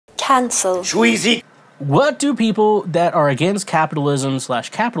Cancel. Schweezy. What do people that are against capitalism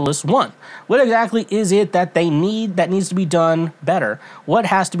 / capitalists want? What exactly is it that they need that needs to be done better? What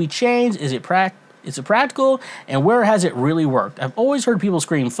has to be changed? Is it practical? And where has it really worked? I've always heard people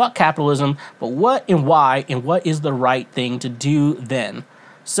scream, fuck capitalism, but what and why and what is the right thing to do then?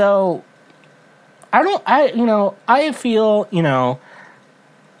 So, I feel, I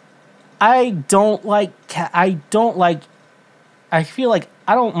feel like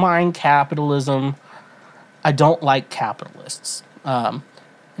I don't mind capitalism. I don't like capitalists. And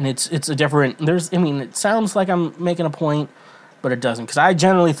it's a different, it sounds like I'm making a point, but it doesn't. Because I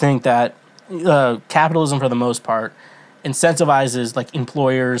generally think that capitalism, for the most part, incentivizes like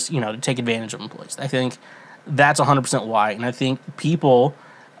employers, to take advantage of employees. I think that's 100% why. And I think people,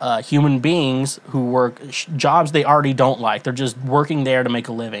 human beings who work jobs they already don't like, they're just working there to make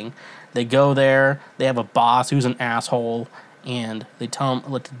a living. They go there, they have a boss who's an asshole, and they tell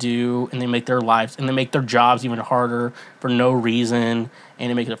them what to do, and they make their lives, and they make their jobs even harder for no reason, and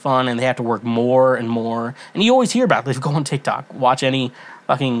they make it fun, and they have to work more and more. And you always hear about this. Go on TikTok, watch any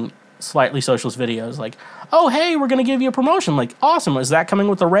fucking slightly socialist videos, like, oh, hey, we're going to give you a promotion. Like, awesome. Is that coming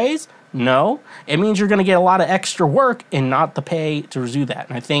with a raise? No. It means you're going to get a lot of extra work and not the pay to do that.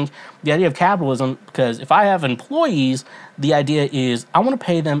 And I think the idea of capitalism, because if I have employees, the idea is I want to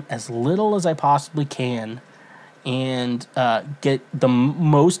pay them as little as I possibly can and get the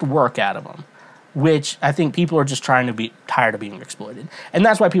most work out of them, which I think people are just trying to be tired of being exploited. And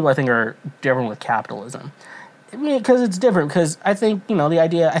that's why people, I think, are different with capitalism. Because it's different, because I think,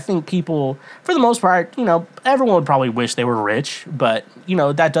 I think people, for the most part, everyone would probably wish they were rich, but,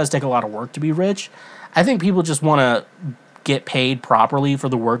 that does take a lot of work to be rich. I think people just want to get paid properly for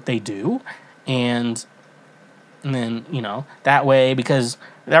the work they do, and then, that way, because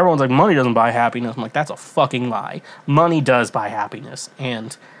everyone's like, money doesn't buy happiness. I'm like, that's a fucking lie. Money does buy happiness,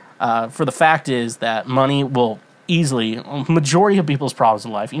 and for the fact is that money will easily, majority of people's problems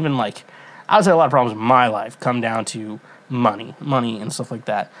in life, even like, I would say a lot of problems in my life come down to money and stuff like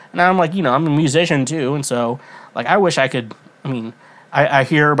that. And I'm like, I'm a musician too, and so, like, I wish I could, I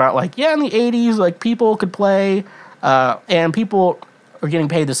hear about, like, yeah, in the 80s, like, people could play, and people are getting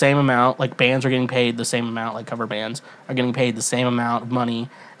paid the same amount, like, bands are getting paid the same amount, like, cover bands are getting paid the same amount of money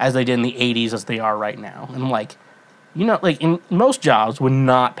as they did in the 80s as they are right now. And I'm like, like, in most jobs would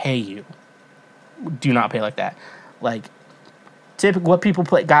not pay you, do not pay like that. Like, typically what people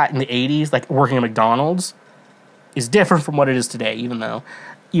got in the 80s, like working at McDonald's, is different from what it is today, even though,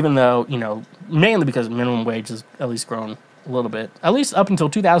 mainly because minimum wage has at least grown a little bit, at least up until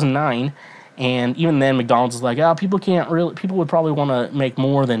 2009, and even then McDonald's is like, oh, people would probably want to make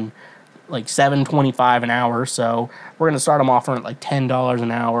more than like $7.25 an hour, so we're going to start them offering at like $10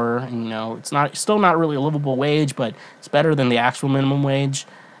 an hour, and it's still not really a livable wage, but it's better than the actual minimum wage,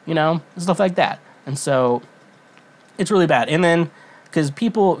 and stuff like that. And so it's really bad. And then, because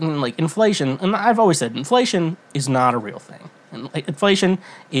people, like, inflation, and I've always said, inflation is not a real thing. And, like, inflation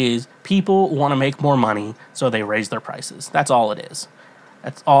is people want to make more money, so they raise their prices. That's all it is.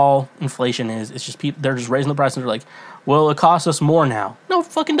 That's all inflation is. It's just people, they're just raising the price, and they're like, well, it costs us more now. No, it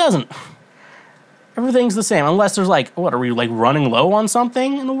fucking doesn't. Everything's the same, unless there's, like, what, are we, like, running low on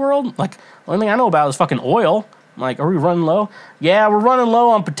something in the world? Like, the only thing I know about is fucking oil. I'm like, are we running low? Yeah, we're running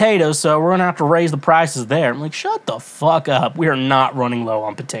low on potatoes, so we're going to have to raise the prices there. I'm like, shut the fuck up. We are not running low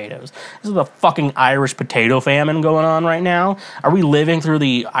on potatoes. This is the fucking Irish potato famine going on right now. Are we living through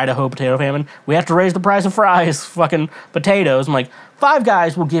the Idaho potato famine? We have to raise the price of fries, fucking potatoes. I'm like, Five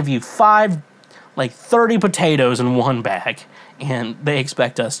Guys will give you 30 potatoes in one bag. And they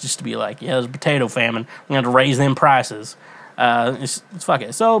expect us just to be like, yeah, there's a potato famine. We're going to have to raise them prices. It's fuck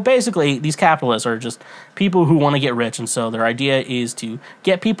it. So basically, these capitalists are just people who want to get rich, and so their idea is to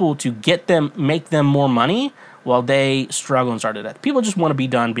get people to make them more money while they struggle and start at it. People just want to be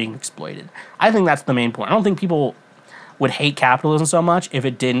done being exploited. I think that's the main point. I don't think people would hate capitalism so much if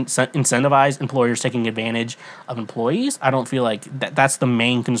it didn't incentivize employers taking advantage of employees. I don't feel like that's the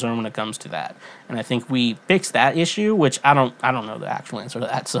main concern when it comes to that. And I think we fix that issue, which I don't know the actual answer to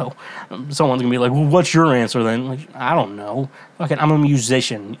that. So someone's gonna be like, well, what's your answer then? Like, I don't know. Fucking, I'm a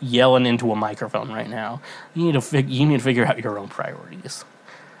musician yelling into a microphone right now. You need to figure out your own priorities.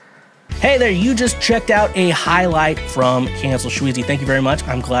 Hey there, you just checked out a highlight from Cancel Schweezy. Thank you very much.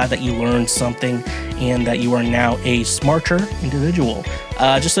 I'm glad that you learned something and that you are now a smarter individual.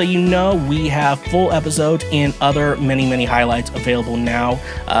 Just so you know, we have full episodes and other many highlights available now.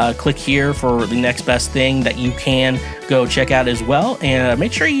 Click here for the next best thing that you can go check out as well. And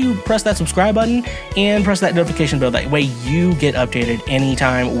make sure you press that subscribe button and press that notification bell. That way you get updated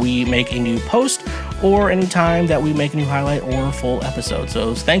anytime we make a new post or anytime that we make a new highlight or full episode.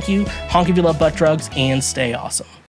 So thank you, honk if you love butt drugs, and stay awesome.